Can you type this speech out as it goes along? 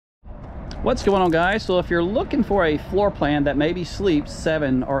What's going on, guys? So if you're looking for a floor plan that maybe sleeps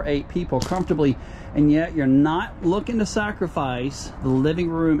 7 or 8 people comfortably, and yet you're not looking to sacrifice the living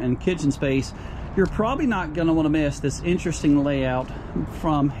room and kitchen space, you're probably not going to want to miss this interesting layout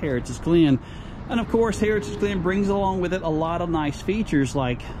from Heritage Glen. And of course, Heritage Glen brings along with it a lot of nice features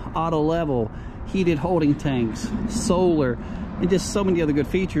like auto level, heated holding tanks, solar, and just so many other good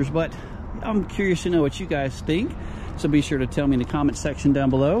features. But I'm curious to know what you guys think, so be sure to tell me in the comment section down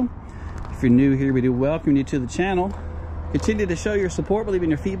below. If you're new here, we do welcome you to the channel. Continue to show your support by leaving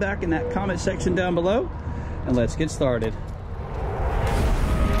your feedback in that comment section down below, and let's get started.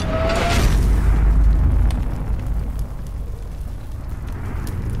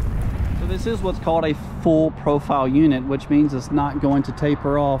 So this is what's called a full profile unit, which means it's not going to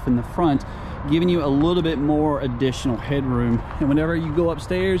taper off in the front, giving you a little bit more additional headroom. And whenever you go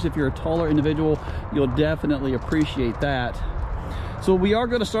upstairs, if you're a taller individual, you'll definitely appreciate that. So we are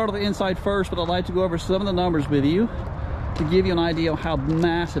going to start on the inside first, but I'd like to go over some of the numbers with you to give you an idea of how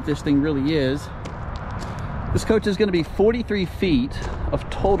massive this thing really is. This coach is going to be 43 feet of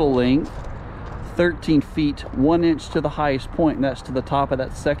total length, 13 feet 1 inch to the highest point, and that's to the top of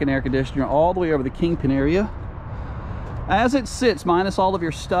that second air conditioner all the way over the kingpin area. As it sits, minus all of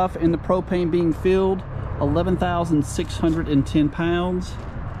your stuff and the propane being filled, 11,610 pounds.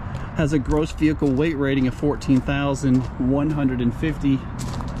 Has a gross vehicle weight rating of 14,150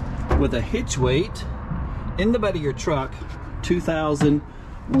 with a hitch weight in the bed of your truck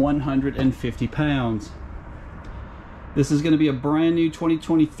 2,150 pounds. This is going to be a brand new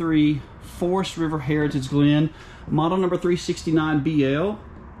 2023 Forest River Heritage Glen, model number 369BL,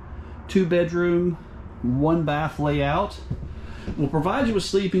 2-bedroom, 1-bath layout. Will provide you with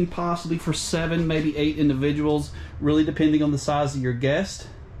sleeping possibly for 7, maybe 8 individuals, really depending on the size of your guest.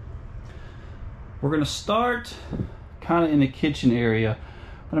 We're going to start kind of in the kitchen area,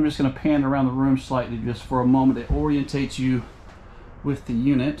 but I'm just going to pan around the room slightly just for a moment. It orientates you with the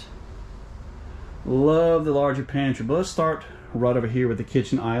unit. Love the larger pantry, but let's start right over here with the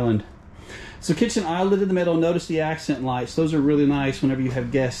kitchen island. So kitchen island in the middle, notice the accent lights. Those are really nice whenever you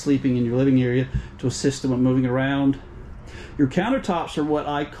have guests sleeping in your living area to assist them with moving around. Your countertops are what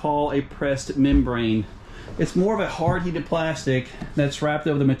I call a pressed membrane. It's more of a hard heated plastic that's wrapped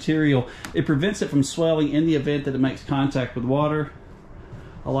over the material. It prevents it from swelling in the event that it makes contact with water.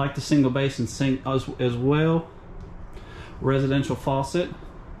 I like the single basin sink as well. Residential faucet.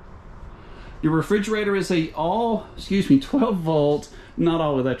 Your refrigerator is a 12 volt, not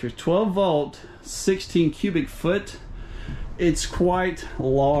all electric, 12 volt, 16 cubic foot. It's quite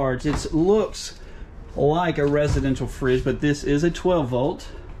large. It looks like a residential fridge, but this is a 12 volt.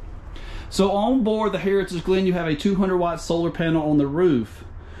 So on board the Heritage Glen, you have a 200-watt solar panel on the roof.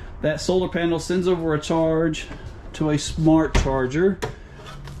 That solar panel sends over a charge to a smart charger,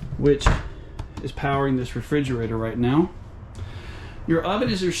 which is powering this refrigerator right now. Your oven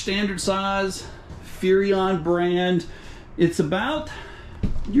is your standard size, Furrion brand. It's about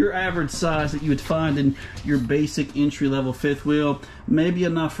your average size that you would find in your basic entry-level fifth wheel. Maybe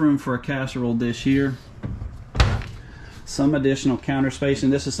enough room for a casserole dish here. Some additional counter space,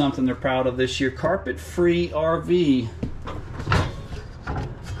 and this is something they're proud of this year. Carpet-free RV.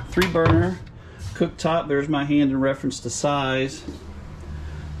 3-burner cooktop. There's my hand in reference to size.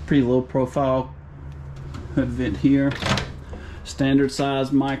 Pretty low profile hood vent here. Standard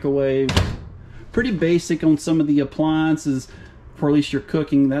size microwave. Pretty basic on some of the appliances for at least your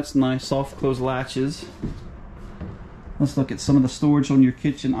cooking. That's nice. Soft close latches. Let's look at some of the storage on your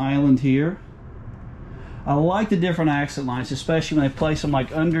kitchen island here. I like the different accent lines, especially when they place them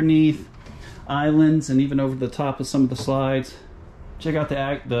like underneath islands and even over the top of some of the slides. Check out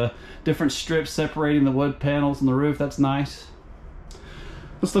the different strips separating the wood panels and the roof. That's nice.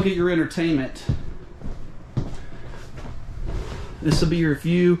 Let's look at your entertainment. This will be your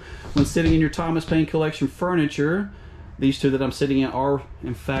view when sitting in your Thomas Paine Collection furniture. These two that I'm sitting in are,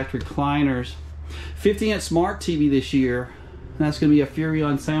 in fact, recliners. 50-inch smart TV this year. That's going to be a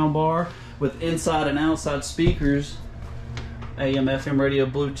Furrion soundbar with inside and outside speakers, AM, FM radio,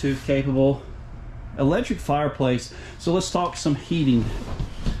 Bluetooth capable, electric fireplace. So let's talk some heating.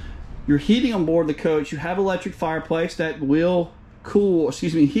 Your heating on board the coach, you have electric fireplace that will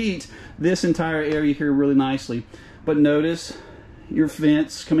heat this entire area here really nicely. But notice your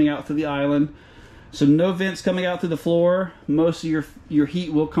vents coming out through the island. So no vents coming out through the floor. Most of your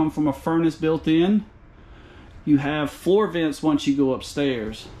heat will come from a furnace built in. You have floor vents once you go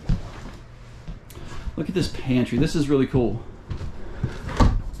upstairs. Look at this pantry. This is really cool.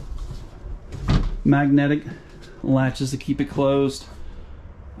 Magnetic latches to keep it closed.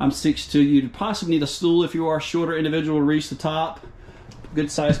 I'm 6'2". You'd possibly need a stool if you are a shorter individual to reach the top.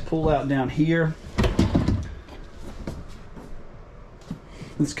 good sized pull out down here.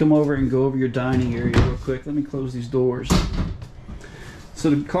 Let's come over and go over your dining area real quick. Let me close these doors. So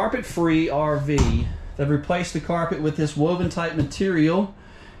the carpet-free RV, they've replaced the carpet with this woven type material.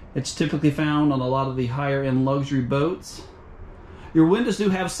 It's typically found on a lot of the higher end luxury boats. Your windows do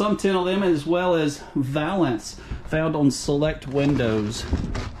have some tint on them, as well as valance found on select windows.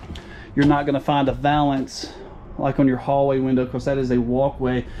 You're not going to find a valance like on your hallway window, because that is a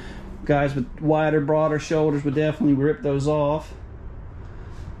walkway. Guys with wider, broader shoulders would definitely rip those off.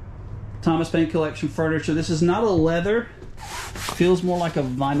 Thomas Paine Collection furniture. This is not a leather. Feels more like a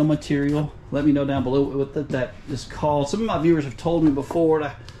vinyl material. Let me know down below what that is called. Some of my viewers have told me before,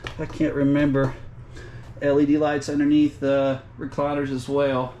 and I can't remember. LED lights underneath the recliners as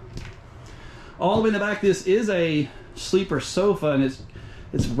well. All the way in the back, this is a sleeper sofa, and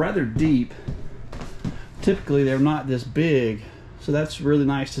it's rather deep. Typically they're not this big, so that's really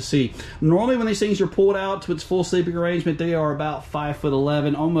nice to see. Normally when these things are pulled out to its full sleeping arrangement, they are about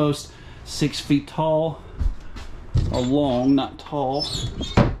 5'11", almost 6 feet tall, or long, not tall.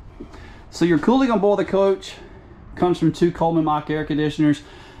 So your cooling on board the coach comes from 2 Coleman Mach air conditioners.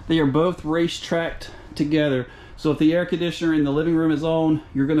 They are both race-tracked together, so if the air conditioner in the living room is on,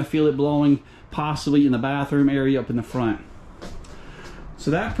 you're going to feel it blowing possibly in the bathroom area up in the front. So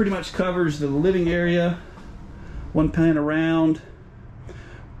that pretty much covers the living area. One pan around.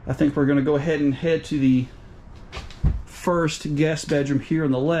 I think we're going to go ahead and head to the first guest bedroom here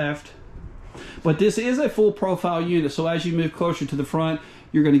on the left. But this is a full profile unit, so as you move closer to the front,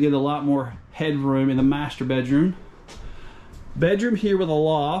 you're going to get a lot more headroom in the master bedroom. Bedroom here with a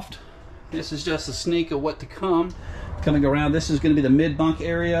loft. This is just a sneak of what to come. Coming around, this is going to be the mid bunk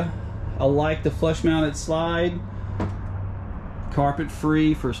area. I like the flush mounted slide. Carpet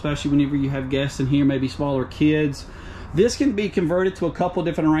free, for especially whenever you have guests in here, maybe smaller kids. This can be converted to a couple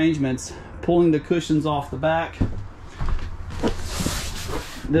different arrangements. Pulling the cushions off the back.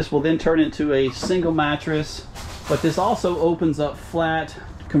 This will then turn into a single mattress, but this also opens up flat,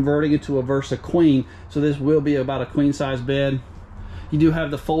 converting it to a Versa Queen. So this will be about a queen size bed. You do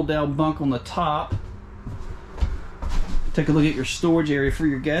have the fold down bunk on the top. Take a look at your storage area for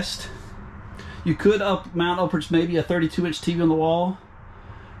your guest. You could mount upwards maybe a 32-inch TV on the wall.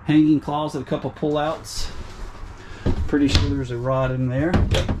 Hanging closet, a couple pull outs. Pretty sure there's a rod in there.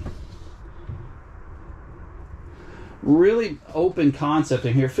 Really open concept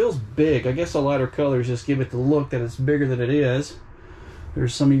in here. Feels big. I guess the lighter colors just give it the look that it's bigger than it is.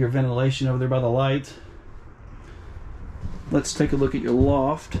 There's some of your ventilation over there by the light. Let's take a look at your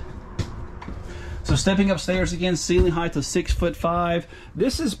loft. So stepping upstairs again, ceiling height of 6'5".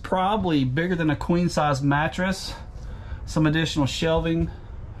 This is probably bigger than a queen size mattress. Some additional shelving,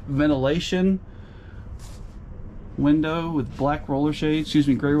 ventilation, window with black roller shades, excuse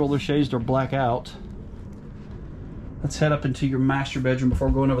me, gray roller shades. They're black out. Let's head up into your master bedroom before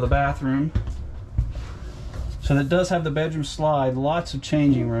going over the bathroom. So that does have the bedroom slide, lots of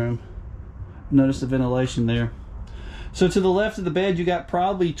changing room. Notice the ventilation there. So to the left of the bed, you got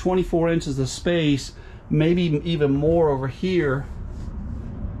probably 24 inches of space, maybe even more over here.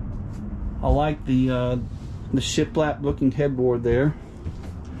 I like the shiplap looking headboard there.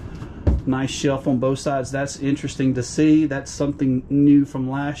 Nice shelf on both sides. That's interesting to see. That's something new from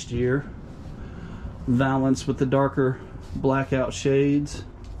last year. Valance with the darker blackout shades.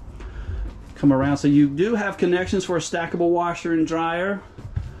 Come around, so you do have connections for a stackable washer and dryer.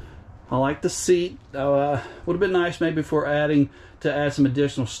 I like the seat. Would have been nice maybe for add some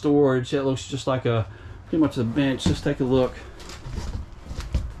additional storage. It looks just like pretty much a bench. Just take a look.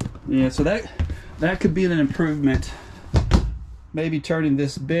 Yeah, so that could be an improvement. Maybe turning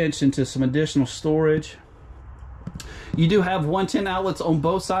this bench into some additional storage. You do have 110 outlets on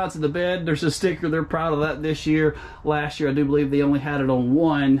both sides of the bed. There's a sticker. They're proud of that this year. Last year, I do believe they only had it on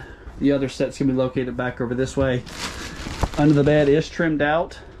one. The other set's gonna be located back over this way. Under the bed is trimmed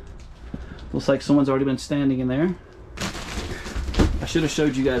out. Looks like someone's already been standing in there. I should have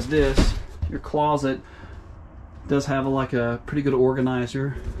showed you guys this. Your closet does have like a pretty good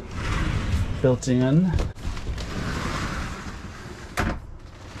organizer built in.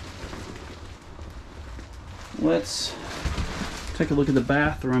 Let's take a look at the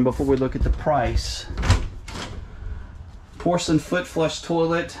bathroom before we look at the price. Porcelain foot flush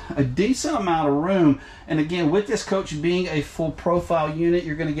toilet, a decent amount of room, and again, with this coach being a full profile unit,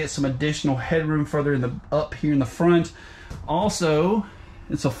 you're going to get some additional headroom further up here in the front. Also,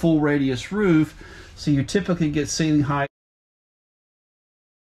 it's a full radius roof, so you typically get ceiling height.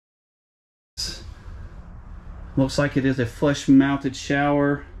 Looks like it is a flush mounted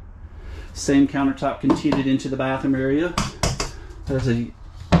shower. Same countertop continued into the bathroom area. There's a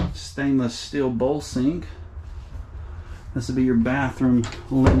stainless steel bowl sink. This will be your bathroom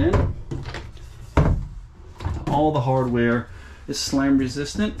linen. All the hardware is slam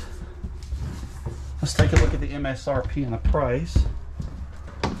resistant. Let's take a look at the MSRP and the price.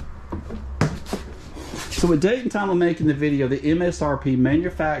 So with date and time of making the video, the MSRP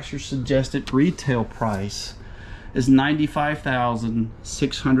manufacturer suggested retail price is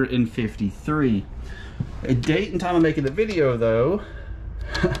 $95,653. At date and time of making the video though,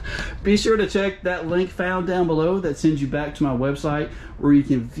 be sure to check that link found down below that sends you back to my website where you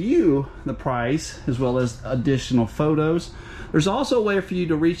can view the price as well as additional photos. There's also a way for you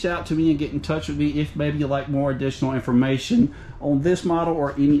to reach out to me and get in touch with me if maybe you like more additional information on this model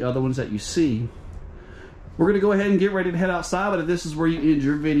or any other ones that you see. We're going to go ahead and get ready to head outside, but if this is where you end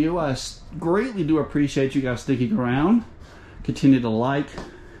your video, I greatly do appreciate you guys sticking around. Continue to like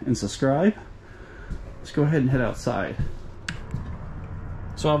and subscribe. Let's go ahead and head outside.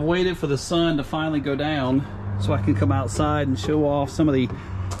 So I've waited for the sun to finally go down so I can come outside and show off some of the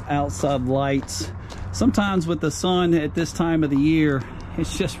outside lights. Sometimes with the sun at this time of the year,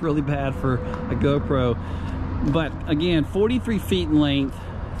 it's just really bad for a GoPro. But again, 43 feet in length,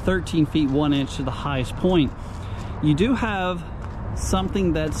 13 feet 1 inch to the highest point. You do have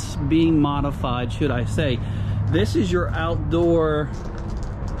something that's being modified, should I say. This is your outdoor,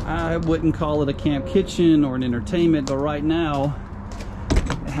 I wouldn't call it a camp kitchen or an entertainment, but right now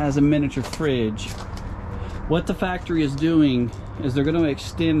it has a miniature fridge. What the factory is doing is they're going to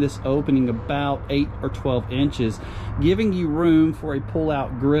extend this opening about 8 or 12 inches, giving you room for a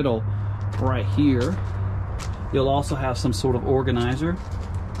pull-out griddle right here. You'll also have some sort of organizer,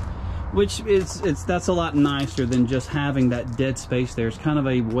 which that's a lot nicer than just having that dead space there. It's kind of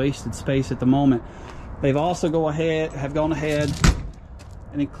a wasted space at the moment. They've also have gone ahead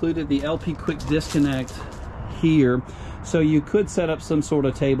and included the LP quick disconnect here, so you could set up some sort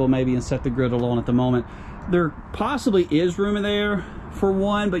of table maybe and set the griddle on at the moment. There possibly is room in there for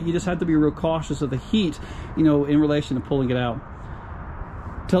one, but you just have to be real cautious of the heat, you know, in relation to pulling it out.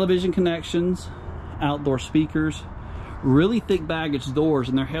 Television connections, outdoor speakers, really thick baggage doors,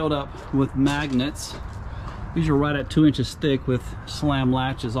 and they're held up with magnets. These are right at 2 inches thick with slam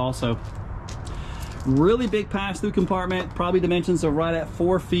latches also. Really big pass-through compartment, probably dimensions are right at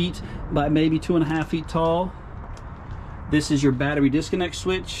 4 feet by maybe 2.5 feet tall. This is your battery disconnect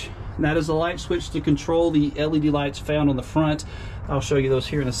switch. That is a light switch to control the LED lights found on the front. I'll show you those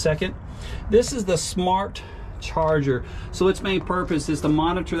here in a second. This is the smart charger. So its main purpose is to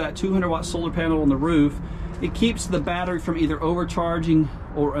monitor that 200 watt solar panel on the roof. It keeps the battery from either overcharging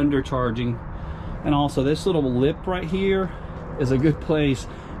or undercharging. And also this little lip right here is a good place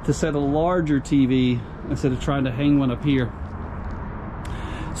to set a larger TV instead of trying to hang one up here.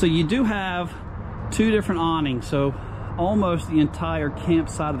 So you do have 2 different awnings, so almost the entire camp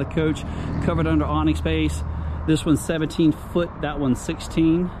side of the coach covered under awning space. This one's 17 foot, that one's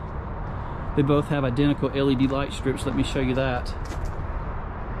 16. They both have identical LED light strips. Let me show you that.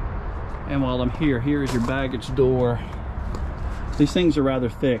 And while I'm here, here is your baggage door. These things are rather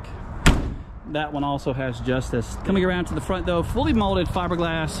thick. That one also has just this. Coming around to the front though, fully molded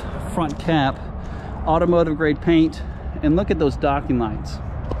fiberglass front cap, automotive grade paint, and look at those docking lights.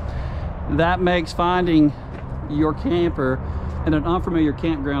 That makes finding your camper in an unfamiliar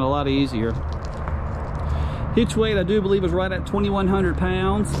campground a lot easier. Hitch weight, I do believe, is right at 2,100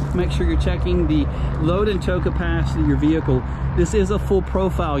 pounds. Make sure you're checking the load and tow capacity of your vehicle. This is a full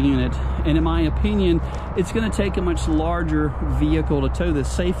profile unit, and in my opinion, it's going to take a much larger vehicle to tow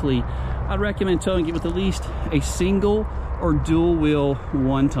this safely. I'd recommend towing it with at least a single or dual wheel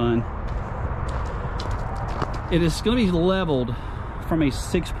 1-ton. It is going to be leveled from a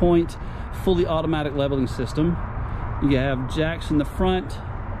 6-point fully automatic leveling system. You have jacks in the front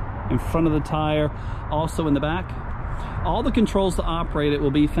of the tire, also in the back. All the controls to operate it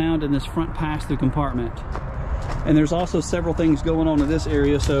will be found in this front pass-through compartment. And there's also several things going on in this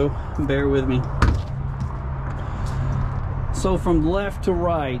area, so bear with me. So from left to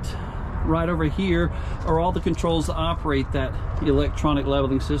right over here are all the controls to operate that electronic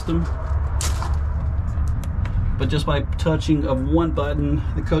leveling system. But just by touching of one button,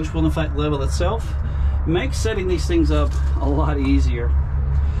 the coach will in fact level itself. Makes setting these things up a lot easier.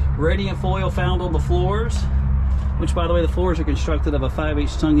 Radiant foil found on the floors, which by the way, the floors are constructed of a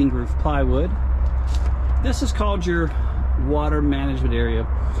 5/8 tonguing groove plywood. This is called your water management area.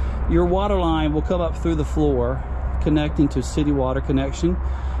 Your water line will come up through the floor, connecting to city water connection.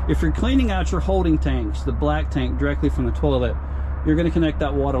 If you're cleaning out your holding tanks, the black tank directly from the toilet, you're going to connect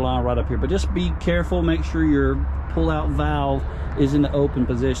that water line right up here. But just be careful, make sure your pull-out valve is in the open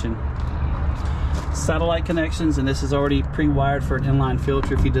position. satellite connections, and this is already pre-wired for an inline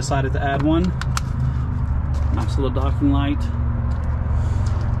filter if you decided to add one. Nice little docking light.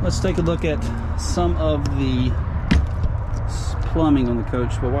 Let's take a look at some of the plumbing on the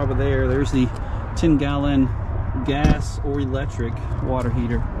coach. But while we're there, there's the 10-gallon gas or electric water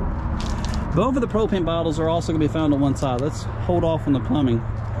heater. Both of the propane bottles are also going to be found on one side. Let's hold off on the plumbing.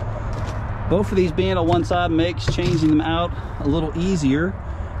 Both of these being on one side makes changing them out a little easier,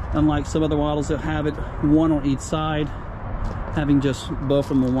 unlike some other models that have it one on each side. Having just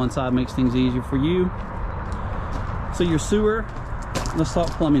both of them on one side makes things easier for you. So your sewer, let's talk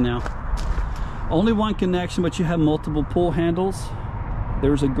plumbing now. Only one connection, but you have multiple pull handles.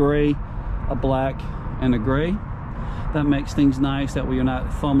 There's a gray, a black, and a gray. That makes things nice, that way you're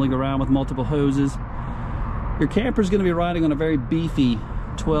not fumbling around with multiple hoses. Your camper is going to be riding on a very beefy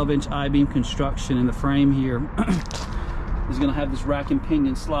 12-inch I-beam construction in the frame here. It's going to have this rack and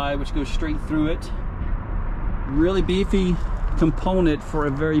pinion slide which goes straight through it. Really beefy component for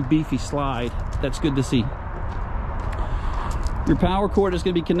a very beefy slide. That's good to see. Your power cord is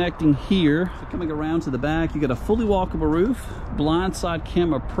going to be connecting here. So coming around to the back, you got a fully walkable roof, blindside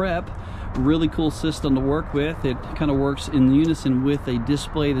camera prep. Really cool system to work with. It kind of works in unison with a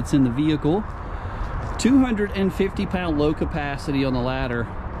display that's in the vehicle. 250-pound low capacity on the ladder.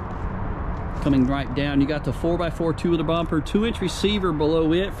 Coming right down, you got the 4x4 two-wheeler bumper, 2-inch receiver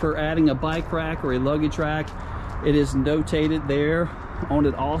below it for adding a bike rack or a luggage rack. It is notated there on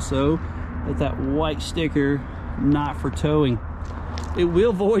it also with that white sticker, not for towing. It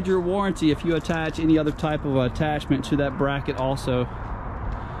will void your warranty if you attach any other type of attachment to that bracket also.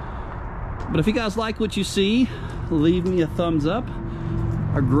 But if you guys like what you see, leave me a thumbs up.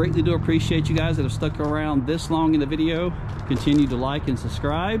 I greatly do appreciate you guys that have stuck around this long in the video. Continue to like and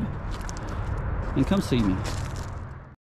subscribe, and come see me.